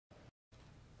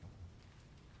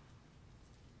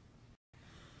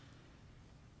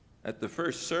At the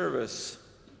first service,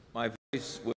 my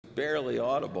voice was barely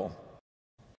audible,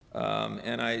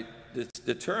 and I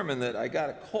determined that I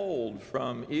got a cold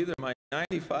from either my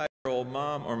 95-year-old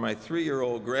mom or my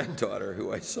 3-year-old granddaughter,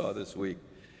 who I saw this week.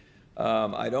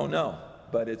 I don't know,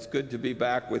 but it's good to be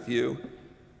back with you.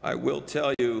 I will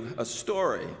tell you a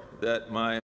story that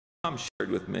my mom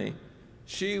shared with me.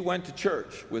 She went to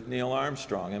church with Neil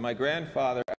Armstrong, and my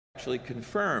grandfather actually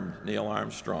confirmed Neil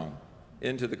Armstrong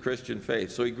into the Christian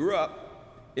faith. So he grew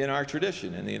up in our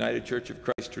tradition, in the United Church of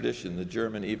Christ tradition, the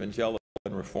German evangelical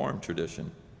and Reformed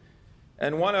tradition.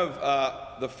 And one of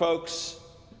the folks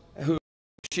who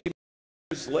she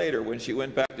years later, when she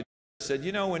went back to church, said,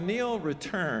 you know, when Neil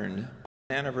returned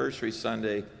on anniversary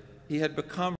Sunday, he had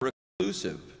become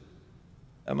reclusive.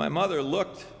 And my mother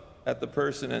looked at the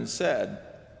person and said,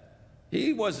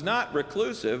 he was not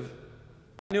reclusive.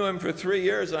 I knew him for 3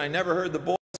 years, and I never heard the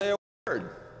boy say a word.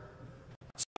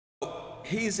 So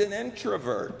he's an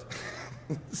introvert.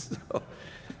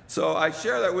 So I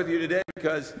share that with you today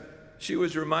because she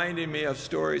was reminding me of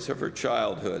stories of her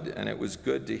childhood, and it was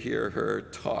good to hear her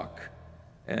talk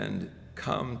and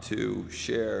come to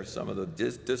share some of the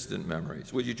distant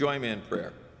memories. Would you join me in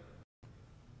prayer?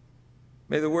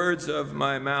 May the words of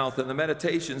my mouth and the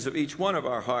meditations of each one of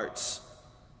our hearts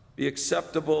be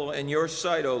acceptable in your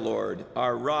sight, O Lord,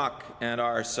 our rock and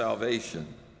our salvation.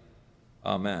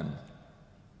 Amen.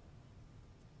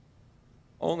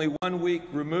 Only 1 week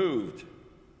removed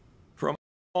from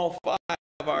all 5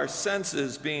 of our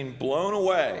senses being blown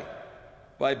away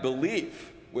by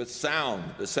belief with sound,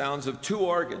 the sounds of 2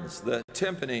 organs, the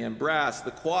timpani and brass,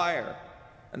 the choir,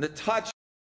 and the touch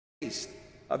and taste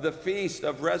of the feast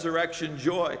of resurrection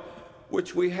joy,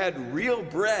 which we had real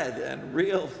bread and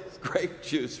real grape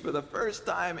juice for the first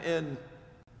time in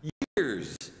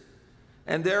years.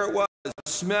 And there it was, the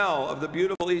smell of the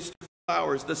beautiful Easter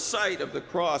flowers, the sight of the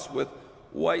cross with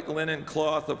white linen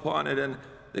cloth upon it, and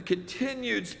the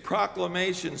continued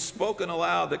proclamation spoken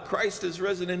aloud that Christ is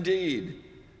risen indeed.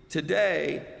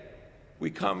 Today, we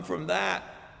come from that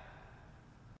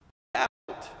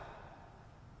doubt,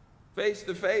 face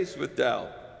to face with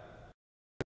doubt.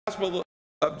 The Gospel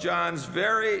of John's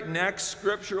very next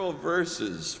scriptural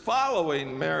verses,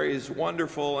 following Mary's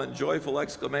wonderful and joyful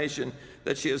exclamation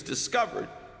that she has discovered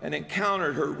and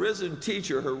encountered her risen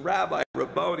teacher, her Rabbi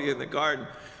Rabboni, in the garden,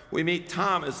 we meet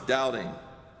Thomas doubting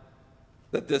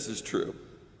that this is true.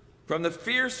 From the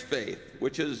fierce faith,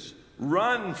 which has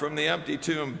run from the empty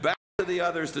tomb back to the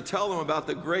others to tell them about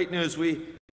the great news, we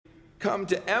come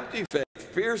to empty faith,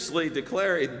 fiercely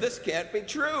declaring, this can't be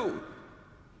true.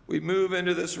 We move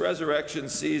into this resurrection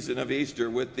season of Easter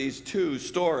with these 2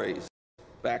 stories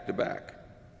back to back.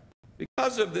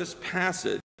 Because of this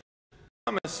passage,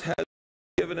 Thomas has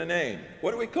given a name.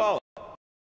 What do we call it?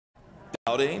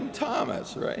 Doubting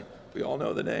Thomas, right? We all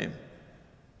know the name.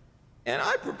 And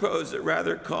I propose that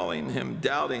rather calling him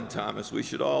Doubting Thomas, we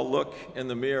should all look in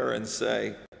the mirror and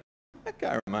say, that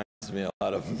guy reminds me a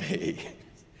lot of me.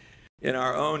 In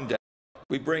our own doubt,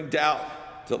 we bring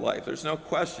doubt to life. There's no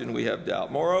question we have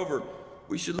doubt. Moreover,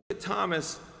 we should look at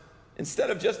Thomas,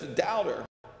 instead of just a doubter,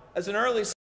 as an early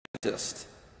scientist,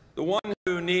 the one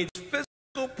who needs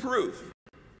physical proof,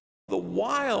 the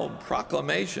wild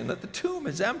proclamation that the tomb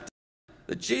is empty,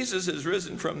 that Jesus is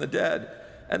risen from the dead,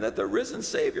 and that the risen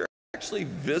Savior actually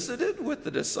visited with the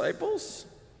disciples?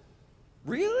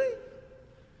 Really?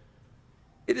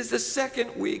 It is the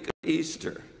 2nd week of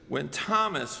Easter when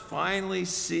Thomas finally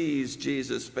sees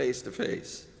Jesus face to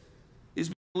face. He's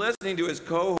been listening to his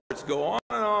cohorts go on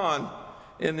and on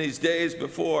in these days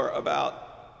before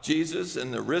about Jesus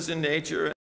and the risen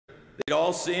nature. They'd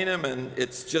all seen him, and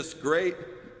it's just great.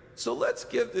 So let's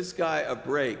give this guy a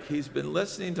break. He's been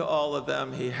listening to all of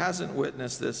them. He hasn't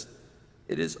witnessed this.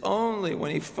 It is only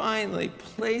when he finally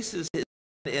places his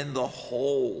hand in the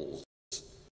holes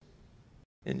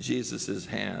in Jesus'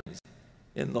 hands,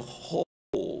 in the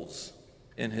holes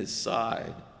in his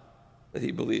side, that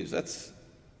he believes. That's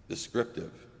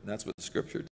descriptive. That's what the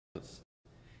scripture tells us.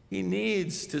 He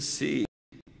needs to see.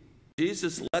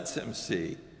 Jesus lets him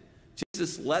see.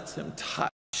 Jesus lets him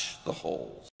touch the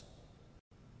holes.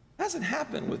 Hasn't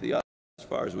happened with the others as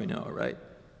far as we know, right?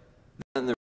 Then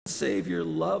the Savior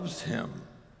loves him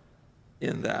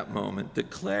in that moment,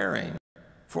 declaring,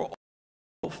 for all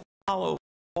will follow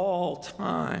all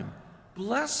time.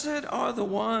 Blessed are the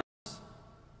ones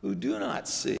who do not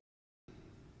see,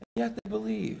 and yet they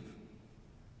believe.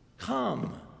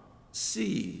 Come,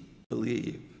 see,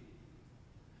 believe.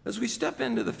 As we step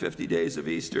into the 50 days of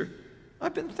Easter,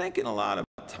 I've been thinking a lot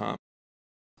about Thomas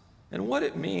and what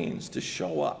it means to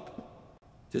show up,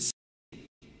 to see,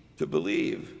 to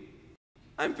believe.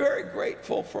 I'm very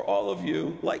grateful for all of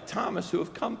you, like Thomas, who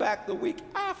have come back the week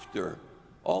after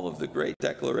all of the great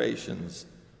declarations,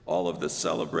 all of the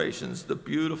celebrations, the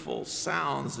beautiful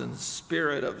sounds and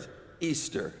spirit of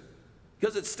Easter,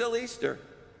 because it's still Easter,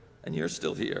 and you're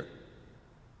still here.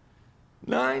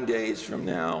 9 days from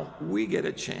now, we get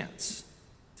a chance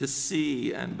to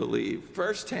see and believe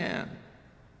firsthand,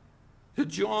 to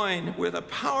join with a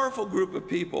powerful group of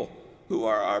people who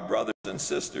are our brothers and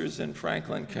sisters in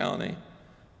Franklin County,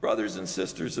 brothers and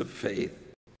sisters of faith,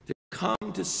 to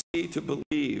come to see, to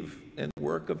believe in the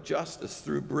work of justice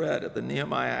through bread at the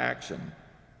Nehemiah action.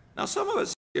 Now, some of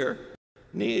us here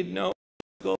need no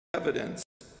physical evidence,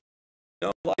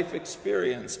 no life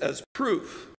experience as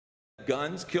proof that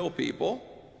guns kill people,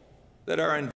 that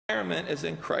our environment is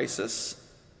in crisis,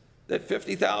 that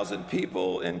 50,000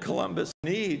 people in Columbus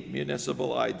need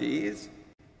municipal IDs,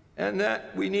 and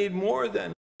that we need more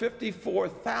than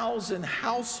 54,000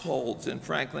 households in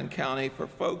Franklin County for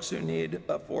folks who need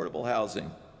affordable housing.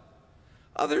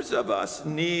 Others of us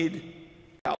need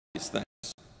all these things,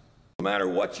 no matter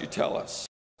what you tell us.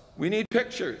 We need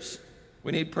pictures.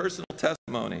 We need personal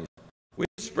testimonies. We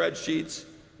need spreadsheets.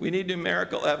 We need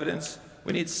numerical evidence.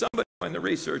 We need somebody doing the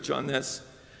research on this.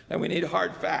 And we need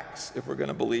hard facts if we're going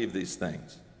to believe these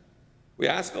things. We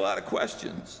ask a lot of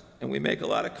questions, and we make a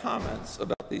lot of comments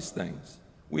about these things.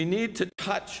 We need to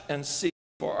touch and see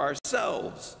for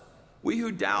ourselves. We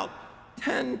who doubt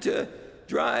tend to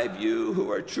drive you who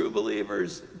are true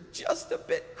believers just a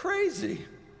bit crazy.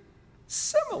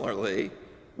 Similarly,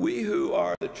 we who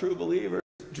are the true believers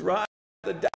drive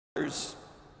the doubters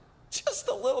just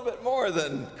a little bit more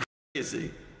than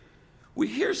crazy. We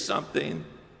hear something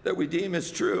that we deem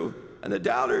as true, and the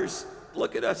doubters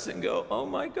look at us and go, oh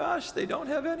my gosh, they don't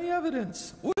have any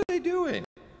evidence. What are they doing?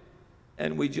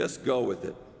 And we just go with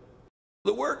it.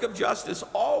 The work of justice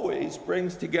always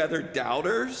brings together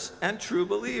doubters and true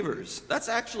believers. That's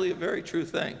actually a very true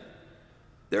thing.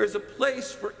 There is a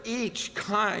place for each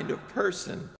kind of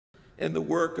person in the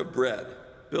work of bread,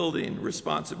 building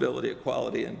responsibility,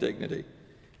 equality, and dignity.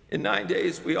 In 9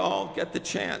 days, we all get the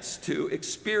chance to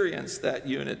experience that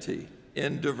unity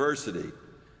in diversity.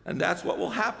 And that's what will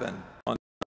happen on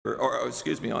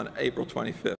April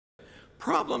 25th.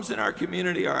 Problems in our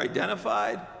community are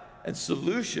identified and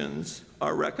solutions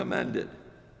are recommended.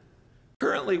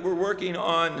 Currently, we're working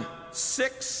on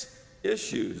 6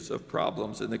 issues of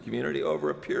problems in the community over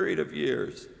a period of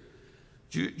years.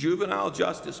 Juvenile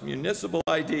justice, municipal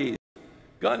IDs,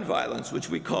 gun violence, which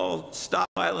we call Stop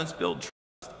Violence, Build Trust,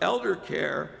 elder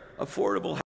care,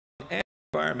 affordable housing, and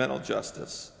environmental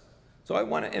justice. So I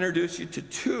want to introduce you to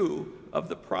 2 of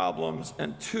the problems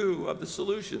and 2 of the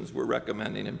solutions we're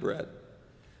recommending in bread.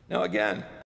 Now again,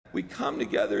 we come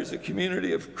together as a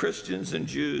community of Christians and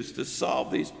Jews to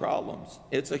solve these problems.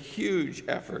 It's a huge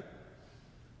effort.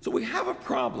 So we have a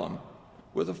problem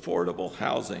with affordable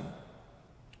housing.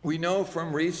 We know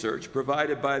from research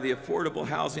provided by the Affordable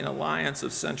Housing Alliance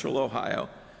of Central Ohio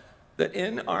that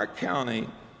in our county,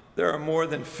 there are more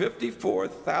than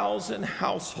 54,000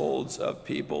 households of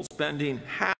people spending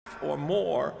half or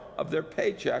more of their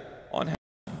paycheck on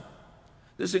housing.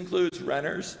 This includes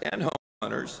renters and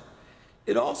homeowners.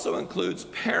 It also includes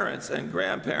parents and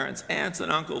grandparents, aunts and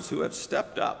uncles who have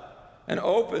stepped up and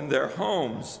opened their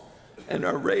homes and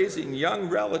are raising young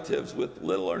relatives with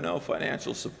little or no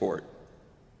financial support.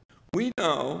 We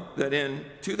know that in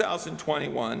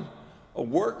 2021, a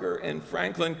worker in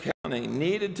Franklin County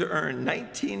needed to earn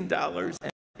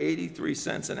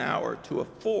 $19.83 an hour to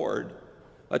afford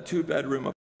a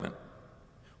 2-bedroom apartment.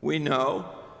 We know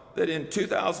that in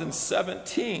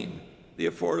 2017, the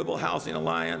Affordable Housing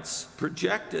Alliance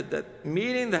projected that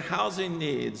meeting the housing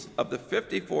needs of the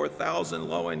 54,000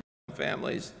 low-income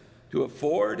families to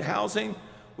afford housing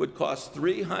would cost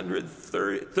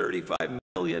 $335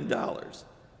 million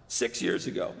 6 years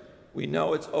ago. We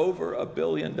know it's over $1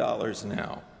 billion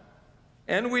now.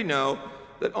 And we know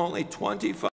that only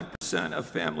 25% of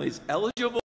families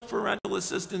eligible for rental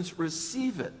assistance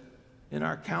receive it in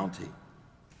our county.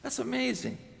 That's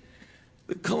amazing.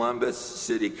 The Columbus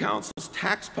City Council's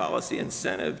tax policy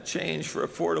incentive change for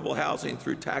affordable housing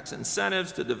through tax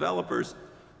incentives to developers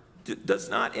does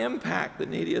not impact the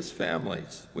neediest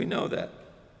families. We know that.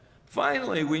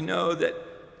 Finally, we know that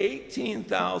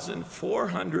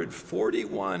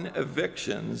 18,441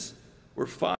 evictions were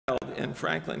filed in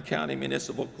Franklin County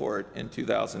Municipal Court in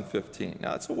 2015.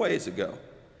 Now, that's a ways ago.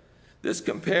 This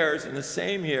compares in the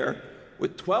same year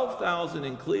with 12,000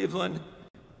 in Cleveland,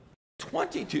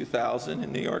 22,000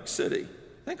 in New York City.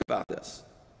 Think about this.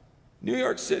 New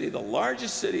York City, the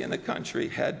largest city in the country,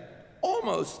 had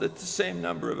almost the same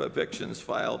number of evictions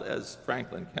filed as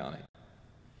Franklin County.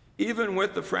 Even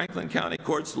with the Franklin County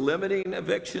courts limiting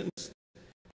evictions in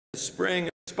the spring,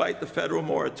 despite the federal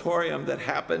moratorium that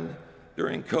happened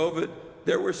during COVID,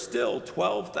 there were still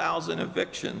 12,000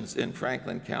 evictions in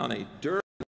Franklin County during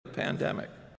the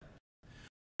pandemic.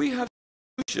 We have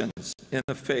solutions in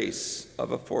the face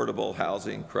of affordable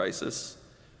housing crisis.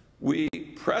 We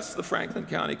pressed the Franklin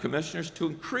County Commissioners to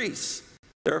increase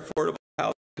their affordable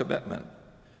housing commitment.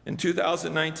 In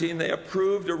 2019, they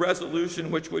approved a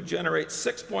resolution which would generate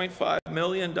 $6.5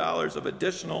 million of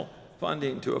additional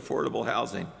funding to affordable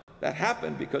housing. That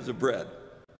happened because of bread.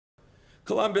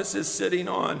 Columbus is sitting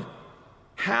on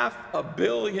 $500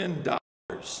 million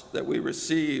that we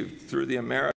received through the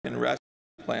American Rescue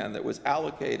Plan that was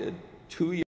allocated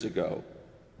 2 years ago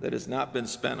that has not been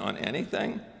spent on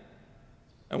anything.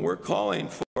 And we're calling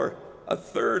for a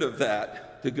third of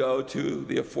that to go to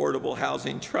the Affordable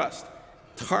Housing Trust,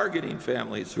 targeting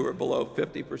families who are below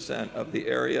 50% of the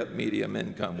area median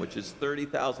income, which is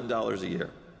 $30,000 a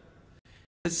year.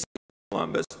 In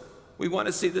Columbus, we want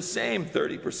to see the same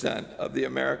 30% of the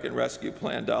American Rescue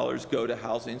Plan dollars go to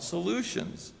housing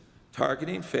solutions,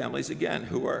 targeting families, again,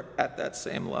 who are at that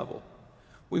same level.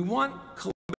 We want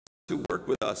Columbus to work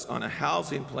with us on a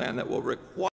housing plan that will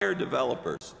require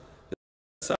developers to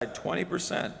set aside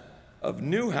 20% of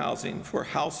new housing for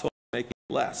households making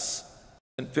less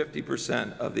than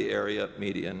 50% of the area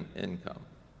median income.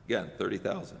 Again,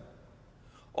 30,000.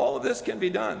 All of this can be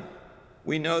done.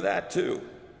 We know that too.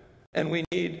 And we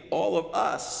need all of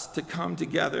us to come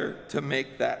together to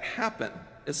make that happen.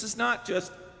 This is not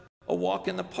just a walk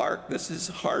in the park. This is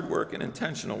hard work and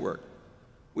intentional work.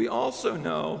 We also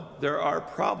know there are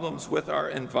problems with our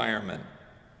environment,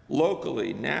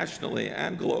 locally, nationally,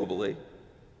 and globally.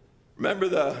 Remember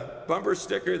the bumper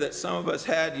sticker that some of us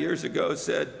had years ago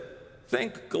said,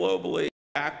 "Think globally,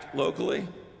 act locally"?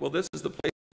 Well, this is the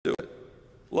place to do it.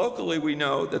 Locally, we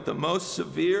know that the most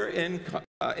severe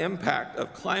impact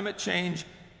of climate change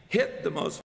hit the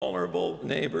most vulnerable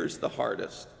neighbors the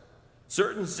hardest.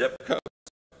 Certain zip codes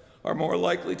are more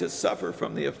likely to suffer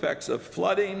from the effects of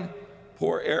flooding,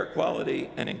 poor air quality,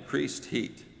 and increased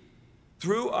heat.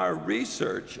 Through our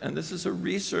research, and this is a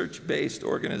research-based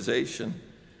organization,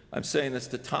 I'm saying this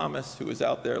to Thomas, who is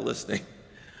out there listening,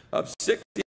 of 60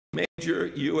 major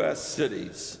U.S.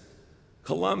 cities,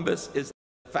 Columbus is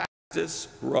the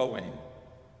fastest growing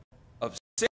of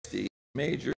 60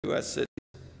 major U.S. cities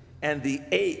and the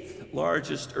 8th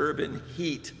largest urban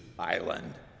heat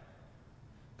island.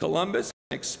 Columbus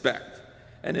can expect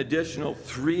an additional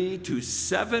 3 to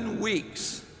 7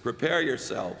 weeks, prepare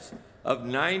yourselves, of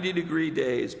 90-degree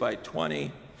days by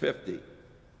 2050.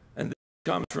 And this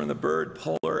comes from the Byrd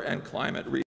Polar and Climate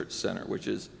Research Center, which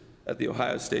is at The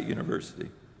Ohio State University.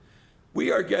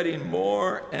 We are getting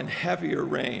more and heavier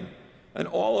rain, and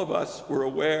all of us were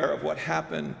aware of what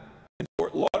happened in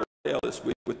Fort Lauderdale this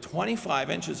week with 25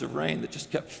 inches of rain that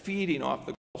just kept feeding off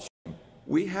the Gulf Stream.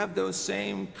 We have those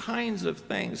same kinds of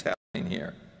things happening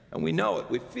here, and we know it,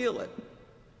 we feel it,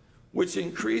 which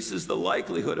increases the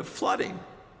likelihood of flooding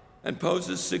and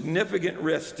poses significant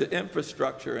risk to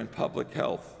infrastructure and public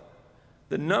health.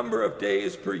 The number of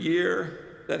days per year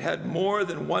that had more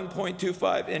than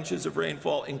 1.25 inches of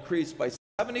rainfall increased by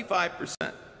 75%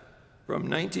 from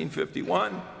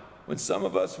 1951, when some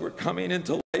of us were coming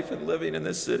into life and living in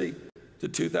this city, to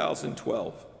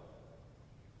 2012.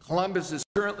 Columbus is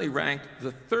currently ranked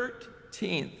the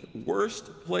 13th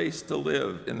worst place to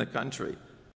live in the country,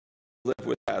 live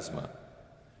with asthma.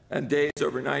 And days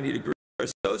over 90 degrees are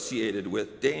associated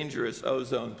with dangerous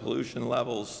ozone pollution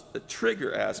levels that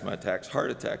trigger asthma attacks,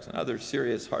 heart attacks, and other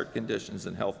serious heart conditions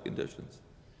and health conditions.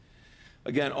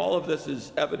 Again, all of this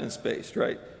is evidence-based,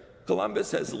 right?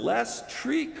 Columbus has less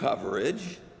tree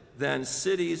coverage than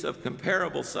cities of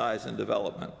comparable size and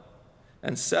development.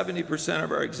 And 70%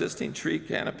 of our existing tree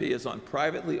canopy is on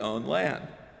privately owned land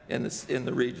in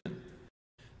the region.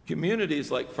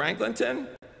 Communities like Franklinton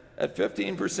at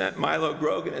 15%, Milo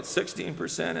Grogan at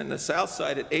 16%, and the South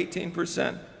Side at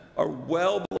 18% are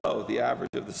well below the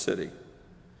average of the city.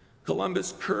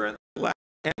 Columbus currently lacks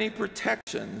any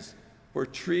protections for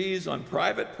trees on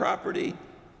private property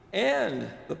and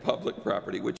the public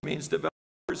property, which means developers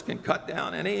can cut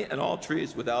down any and all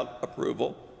trees without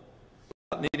approval,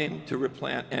 without needing to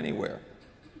replant anywhere.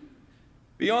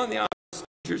 Beyond the obvious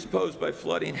dangers posed by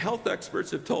flooding, health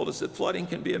experts have told us that flooding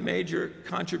can be a major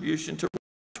contribution to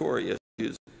respiratory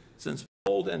issues, since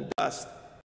mold and dust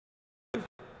thrive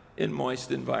in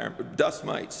moist environments. Dust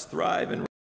mites thrive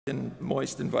in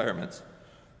moist environments.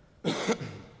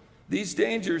 These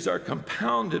dangers are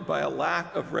compounded by a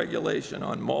lack of regulation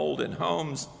on mold in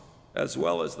homes, as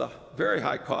well as the very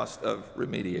high cost of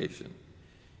remediation.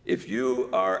 If you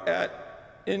are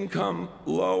at income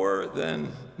lower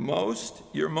than most,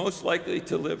 you're most likely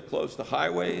to live close to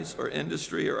highways or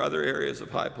industry or other areas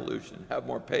of high pollution, have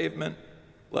more pavement,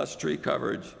 less tree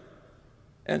coverage.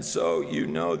 And so you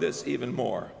know this even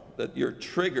more, that you're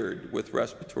triggered with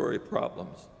respiratory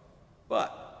problems.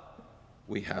 But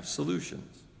we have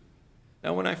solutions.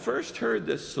 Now, when I first heard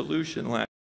this solution last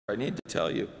year, I need to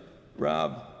tell you,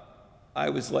 Rob, I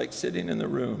was like sitting in the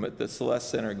room at the Celeste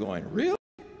Center going, really?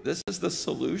 This is the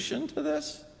solution to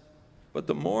this? But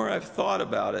the more I've thought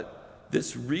about it,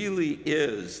 this really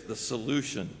is the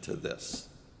solution to this.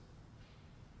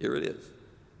 Here it is.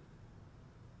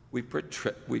 We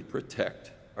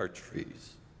protect our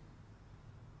trees.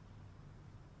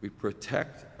 We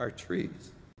protect our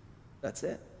trees. That's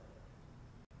it.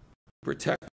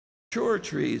 Protect mature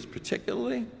trees,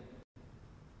 particularly.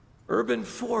 Urban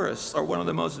forests are one of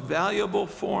the most valuable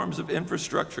forms of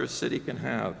infrastructure a city can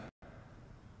have.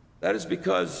 That is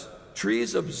because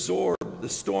trees absorb the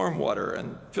stormwater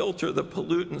and filter the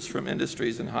pollutants from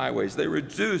industries and highways. They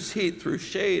reduce heat through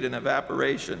shade and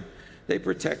evaporation. To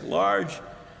protect large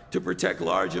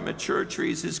and mature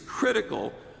trees is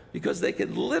critical because they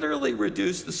can literally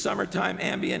reduce the summertime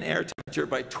ambient air temperature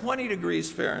by 20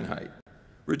 degrees Fahrenheit,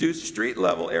 reduce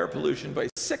street-level air pollution by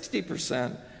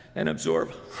 60%, and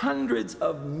absorb hundreds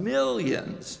of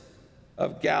millions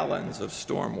of gallons of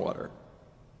stormwater.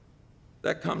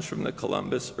 That comes from the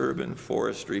Columbus Urban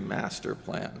Forestry Master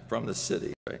Plan from the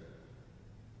city, right?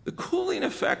 The cooling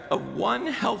effect of one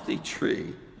healthy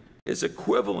tree is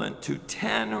equivalent to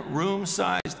 10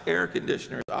 room-sized air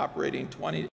conditioners operating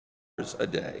 20 hours a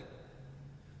day.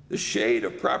 The shade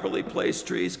of properly placed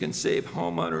trees can save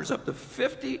homeowners up to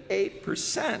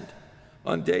 58%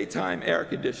 on daytime air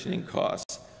conditioning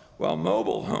costs, while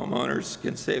mobile homeowners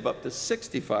can save up to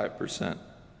 65%.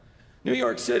 New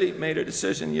York City made a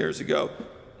decision years ago,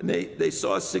 and they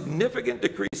saw a significant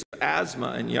decrease of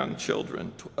asthma in young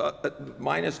children,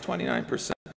 minus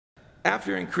 29%,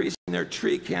 after increasing their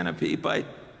tree canopy by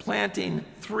planting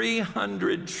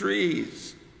 300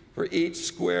 trees for each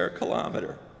square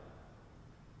kilometer.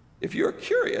 If you're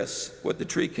curious what the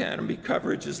tree canopy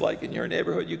coverage is like in your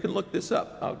neighborhood, you can look this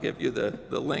up. I'll give you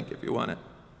the link if you want it.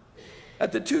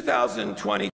 At the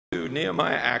 2022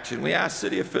 Nehemiah Action, we asked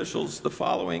city officials the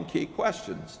following key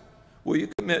questions. Will you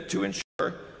commit to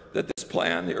ensure that this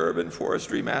plan, the Urban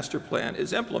Forestry Master Plan,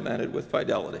 is implemented with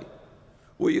fidelity?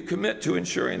 Will you commit to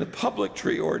ensuring the public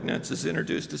tree ordinance is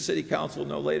introduced to City Council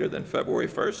no later than February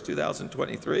 1st,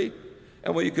 2023?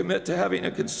 And will you commit to having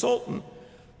a consultant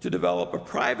to develop a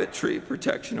private tree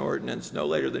protection ordinance no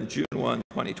later than June 1,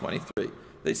 2023?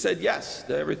 They said yes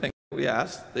to everything we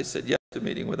asked. They said yes to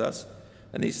meeting with us.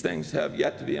 And these things have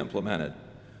yet to be implemented.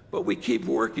 But we keep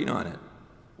working on it.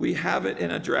 We have it in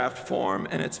a draft form,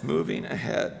 and it's moving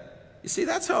ahead. You see,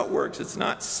 that's how it works. It's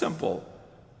not simple,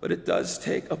 but it does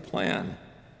take a plan.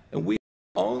 And we are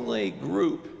the only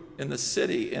group in the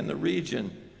city, in the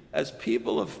region, as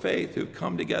people of faith who've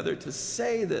come together to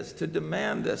say this, to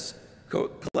demand this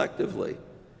collectively.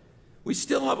 We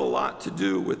still have a lot to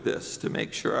do with this to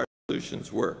make sure our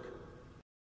solutions work.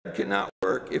 It cannot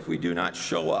work if we do not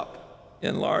show up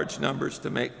in large numbers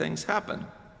to make things happen.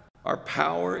 Our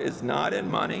power is not in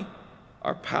money.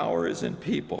 Our power is in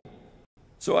people.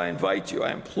 So I invite you,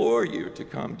 I implore you to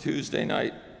come Tuesday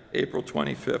night, April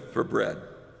 25th, for bread,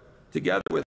 together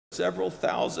with several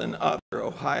thousand other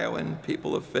Ohioan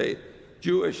people of faith,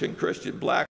 Jewish and Christian,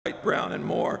 black, white, brown, and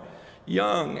more,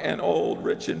 young and old,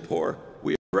 rich and poor.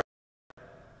 We are bread.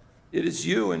 It is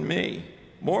you and me.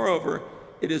 Moreover,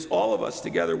 it is all of us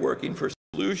together working for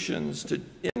solutions to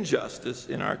injustice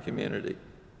in our community.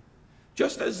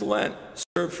 Just as Lent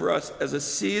served for us as a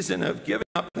season of giving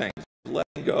up things,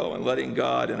 letting go and letting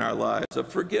God in our lives,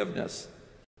 of forgiveness,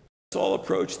 let's all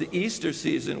approach the Easter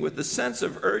season with the sense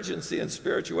of urgency and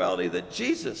spirituality that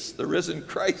Jesus, the risen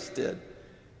Christ, did.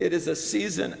 It is a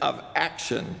season of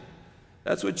action.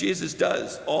 That's what Jesus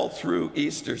does all through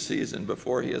Easter season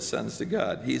before he ascends to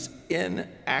God. He's in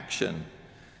action.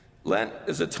 Lent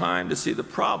is a time to see the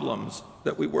problems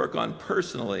that we work on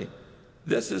personally.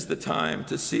 This is the time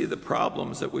to see the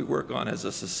problems that we work on as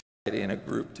a society and a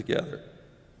group together.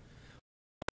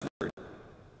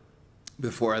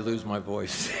 Before I lose my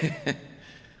voice,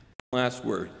 last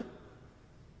word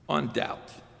on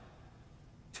doubt.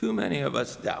 Too many of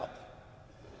us doubt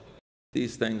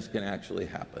these things can actually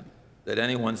happen, that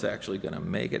anyone's actually going to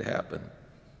make it happen,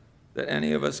 that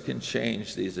any of us can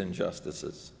change these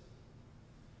injustices.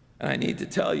 And I need to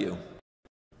tell you,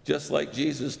 just like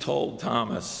Jesus told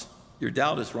Thomas, your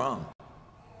doubt is wrong.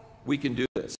 We can do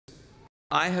this.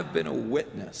 I have been a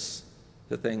witness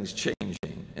to things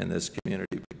changing in this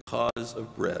community because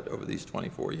of bread over these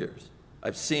 24 years.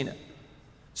 I've seen it.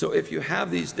 So if you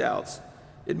have these doubts,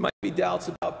 it might be doubts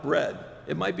about bread.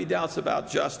 It might be doubts about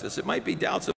justice. It might be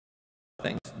doubts about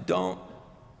things.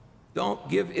 Don't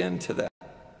give in to that.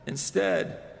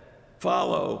 Instead,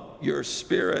 follow your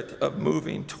spirit of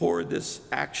moving toward this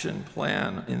action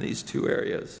plan in these two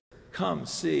areas. Come,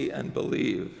 see, and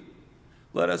believe.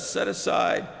 Let us set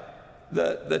aside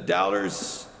the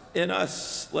doubters in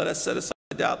us. Let us set aside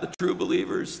the doubt, the true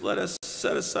believers. Let us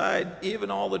set aside even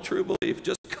all the true belief.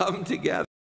 Just come together,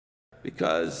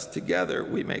 because together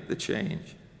we make the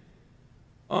change.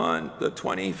 On the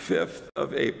 25th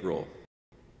of April,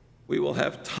 we will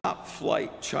have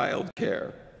top-flight child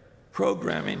care,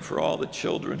 programming for all the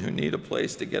children who need a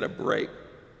place to get a break.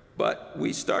 But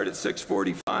we start at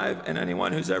 6:45, and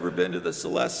anyone who's ever been to the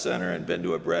Celeste Center and been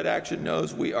to a bread action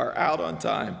knows we are out on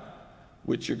time,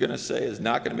 which you're going to say is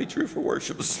not going to be true for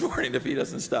worship this morning if he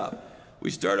doesn't stop. We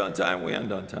start on time, we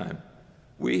end on time.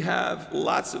 We have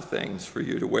lots of things for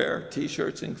you to wear,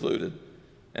 T-shirts included.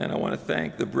 And I want to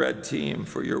thank the bread team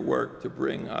for your work to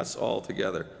bring us all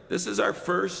together. This is our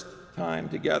first time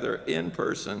together in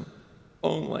person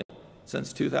only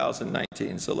since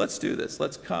 2019. So let's do this.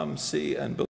 Let's come, see,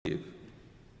 and believe.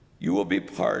 You will be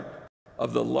part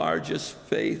of the largest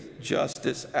faith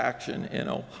justice action in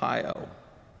Ohio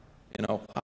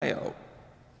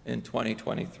in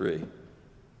 2023.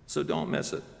 So don't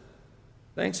miss it.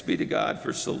 Thanks be to God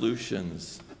for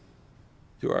solutions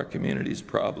to our community's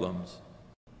problems.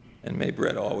 And may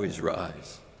bread always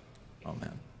rise.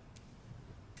 Amen.